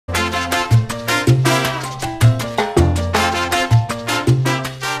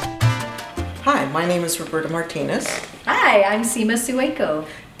name is Roberta Martinez. Hi, I'm Seema Sueko.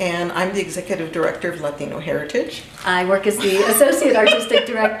 And I'm the Executive Director of Latino Heritage. I work as the Associate Artistic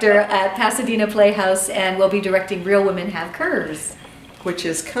Director at Pasadena Playhouse and will be directing Real Women Have Curves, which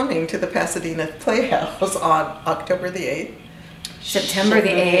is coming to the Pasadena Playhouse on October the 8th. September the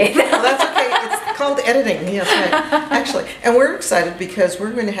 8th. Well, that's okay. It's called editing. Yes, right. Actually. And we're excited because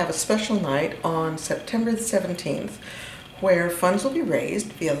we're going to have a special night on September the 17th where funds will be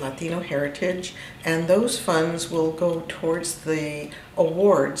raised via Latino Heritage, and those funds will go towards the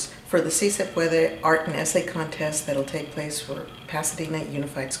awards for the Si Se Puede Art and Essay Contest that'll take place for Pasadena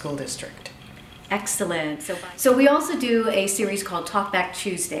Unified School District. Excellent. So we also do a series called Talk Back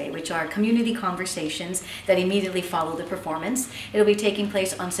Tuesday, which are community conversations that immediately follow the performance. It'll be taking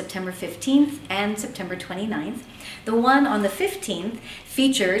place on September 15th and September 29th. The one on the 15th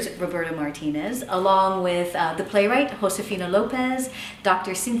features Roberta Martinez, along with the playwright Josefina López,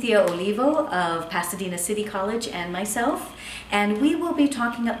 Dr. Cynthia Olivo of Pasadena City College, and myself. And we will be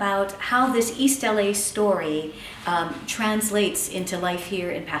talking about how this East LA story translates into life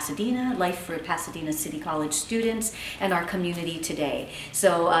here in Pasadena, life for Pasadena City College students, and our community today.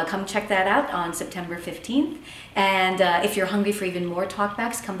 So come check that out on September 15th. And if you're hungry for even more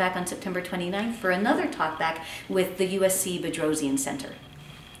talkbacks, come back on September 29th for another talkback with the USC Bedrosian Center.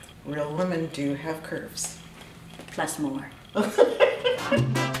 Real women do have curves. Plus more.